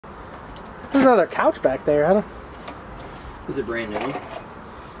There's another couch back there. I don't. Is it brand new?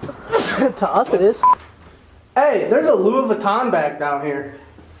 To us, it is. Hey, there's a Louis Vuitton bag down here.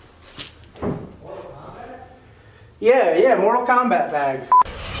 Yeah, Mortal Kombat bag.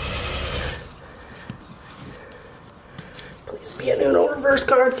 Please be an Uno reverse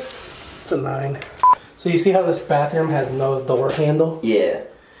card. It's a 9. So you see how this bathroom has no door handle? Yeah.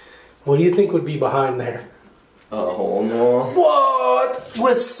 What do you think would be behind there? A hole in the wall. What?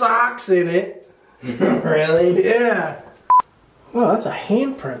 With socks in it? Really? Yeah. Wow, that's a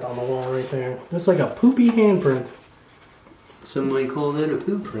handprint on the wall right there. Just like a poopy handprint. Somebody called it a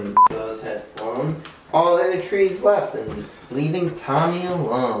poop print. Those had flown. All the trees left and leaving Tommy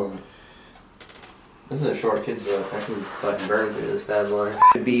alone. This is a short kid's book. I can fucking burn through this bad boy.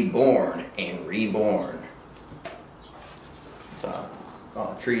 To be born and reborn. It's a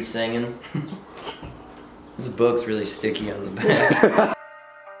tree singing. This book's really sticky on the back.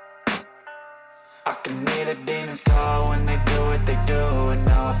 I can hear the demons call when they do what they do, and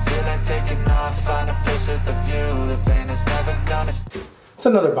now I feel like taking off, find a place with a view. The pain is never gonna. It's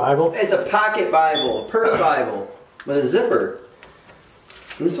another Bible. It's a pocket Bible, a purse Bible, with a zipper.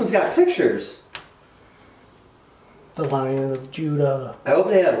 And this one's got pictures. The Lion of Judah. I hope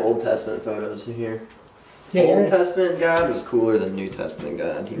they have Old Testament photos in here. Yeah, Old Testament God was cooler than New Testament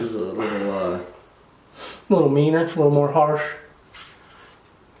God. He was a little meaner, a little more harsh.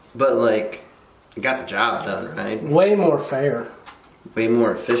 But like, got the job done, right? Way more fair. Way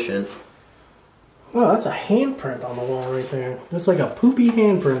more efficient. Wow, that's a handprint on the wall right there. Just like a poopy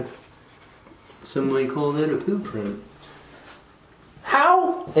handprint. Somebody called it a poop print.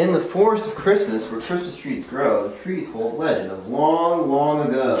 How? In the forest of Christmas, where Christmas trees grow, the trees hold legend of long, long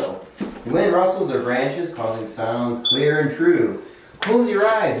ago. The wind rustles their branches, causing sounds clear and true. Close your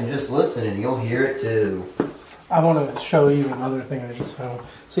eyes and just listen and you'll hear it too. I want to show you another thing I just found.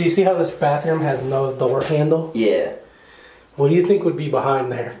 So you see how this bathroom has no door handle? Yeah. What do you think would be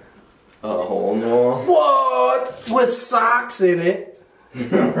behind there? A hole in the wall. What? With socks in it?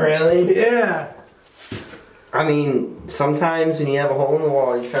 Really? Yeah. I mean, sometimes when you have a hole in the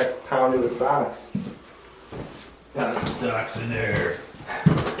wall, you just gotta pound it with socks. Got some socks in there.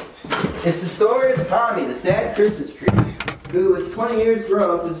 It's the story of Tommy, the sad Christmas tree, who with 20 years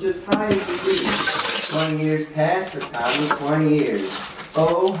growth was just high as a tree. 20 years passed for Tommy, 20 years.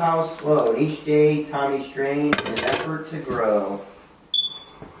 Oh, how slow. And each day, Tommy strained in an effort to grow.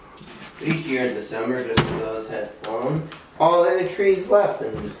 But each year in December, just as those had flown, all the other trees left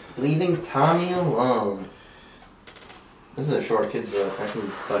and leaving Tommy alone. This is a short kid's book. I can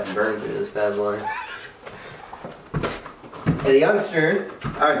fucking burn through this bad boy. The youngster,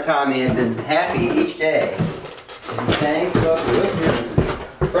 our Tommy, had been happy each day as he sang, spoke, whispered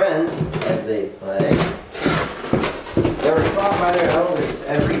with his friends as they played. They were taught by their elders,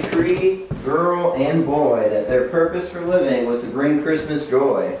 every tree, girl, and boy, that their purpose for living was to bring Christmas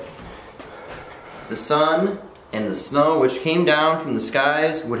joy. The sun and the snow which came down from the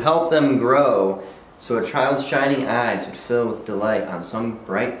skies would help them grow, so a child's shining eyes would fill with delight on some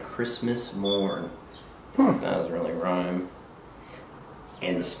bright Christmas morn. That doesn't really rhyme.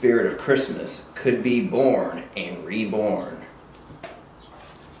 And the spirit of Christmas could be born and reborn.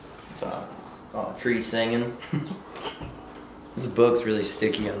 It's a tree singing. This book's really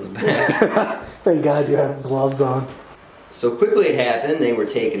sticky on the back. Thank God you have gloves on. So quickly it happened, they were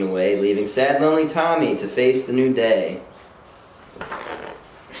taken away, leaving sad, lonely Tommy to face the new day.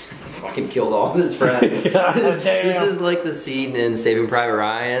 Fucking killed all of his friends. This is like the scene in Saving Private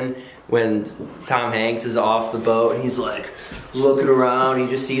Ryan when Tom Hanks is off the boat and he's like looking around. He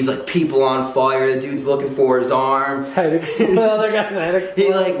just sees like people on fire. The dude's looking for his arm. The other guy's head explodes.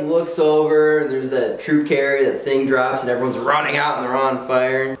 He like looks over and there's that troop carrier, that thing drops and everyone's running out and they're on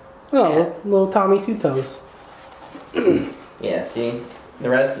fire. Oh, yeah. Little Tommy Two Toes. Yeah, see? The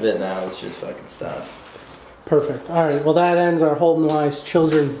rest of it now is just fucking stuff. Perfect. Alright, well that ends our Holton Wise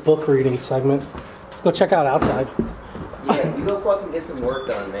children's book reading segment. Let's go check out outside. Yeah, you go fucking get some work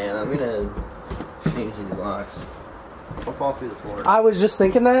done, man. I'm gonna change these locks. I'll fall through the floor. I was just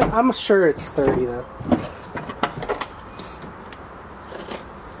thinking that. I'm sure it's sturdy though.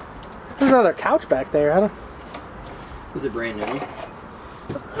 There's another couch back there. I don't. Is it brand new?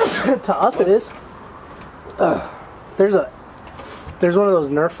 To us, it is. There's one of those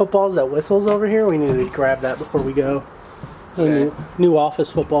Nerf footballs that whistles over here. We need to grab that before we go. Okay. New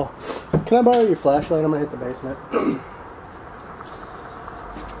office football. Can I borrow your flashlight? I'm gonna hit the basement.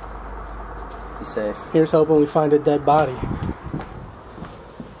 Be safe. Here's hoping we find a dead body.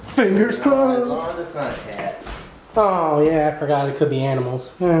 Fingers crossed. Oh, that's not a cat. Oh yeah, I forgot it could be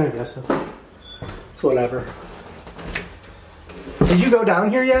animals. I guess it's whatever. Did you go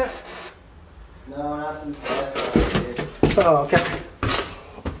down here yet? No, not since last time. Oh, okay.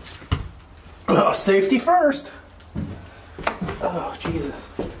 Oh, safety first. Oh, Jesus.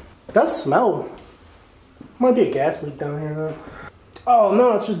 It does smell. Might be a gas leak down here, though. Oh,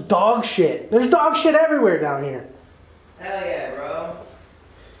 no, it's just dog shit. There's dog shit everywhere down here. Hell yeah, bro.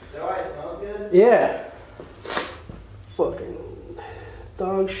 Is that why it smells good? Yeah. Fucking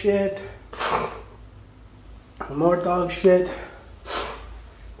dog shit. More dog shit.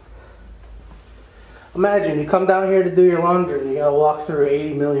 Imagine you come down here to do your laundry and you gotta walk through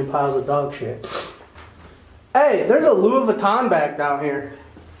 80 million piles of dog shit. Hey, there's a Louis Vuitton bag down here.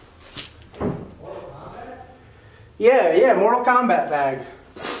 Mortal Kombat? Yeah, Mortal Kombat bag.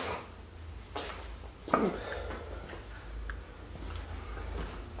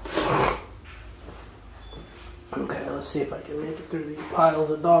 Okay, let's see if I can make it through these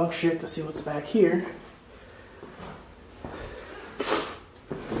piles of dog shit to see what's back here.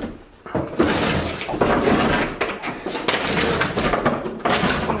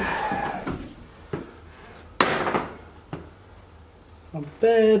 A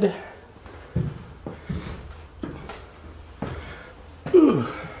bed. Ooh.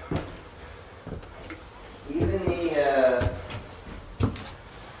 Even the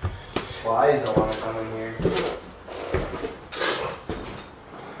flies don't want to come in here.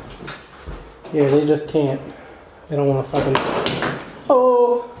 Yeah, they just can't. They don't want to fucking.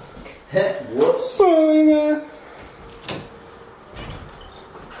 Oh! Whoops. Oh my god.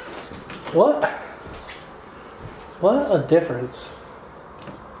 What a difference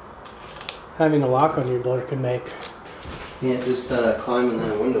having a lock on your door can make. Can't just climb in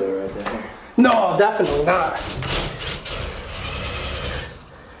that window right there. No, definitely not.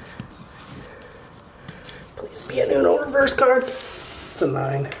 Please be an Uno reverse card. It's a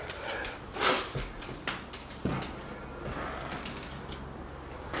 9.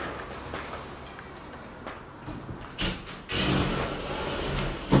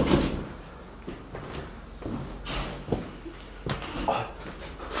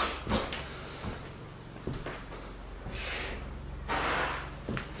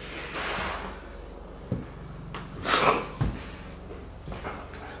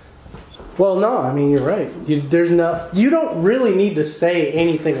 Well, no, I mean, you're right. You don't really need to say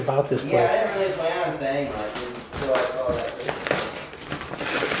anything about this place. Yeah, I didn't really plan on saying much until I saw that picture.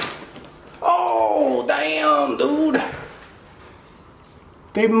 Oh, damn, dude.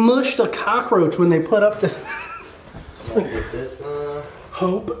 They mushed a cockroach when they put up this. Let's get this one.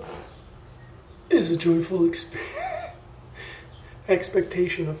 Hope is a joyful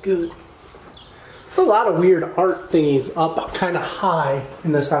expectation of good. There's a lot of weird art thingies up kind of high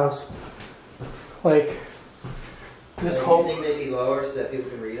in this house. Like, this Do whole... you think they'd be lower so that people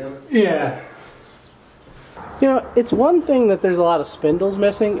can read them? Yeah. You know, it's one thing that there's a lot of spindles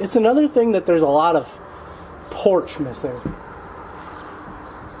missing. It's another thing that there's a lot of porch missing.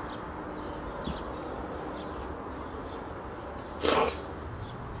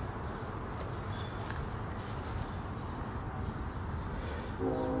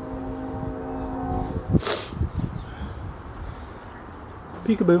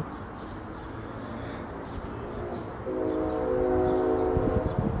 Peekaboo.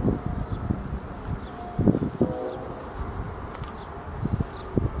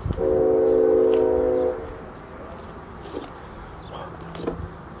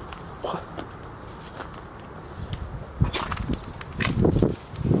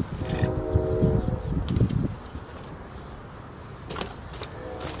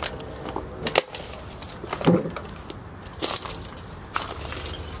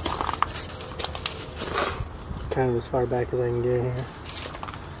 Kind of as far back as I can get here.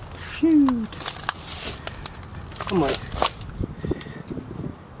 Shoot! I'm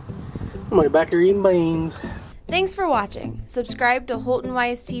like back here eating beans. Thanks for watching. Subscribe to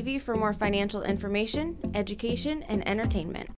HoltonWiseTV for more financial information, education, and entertainment.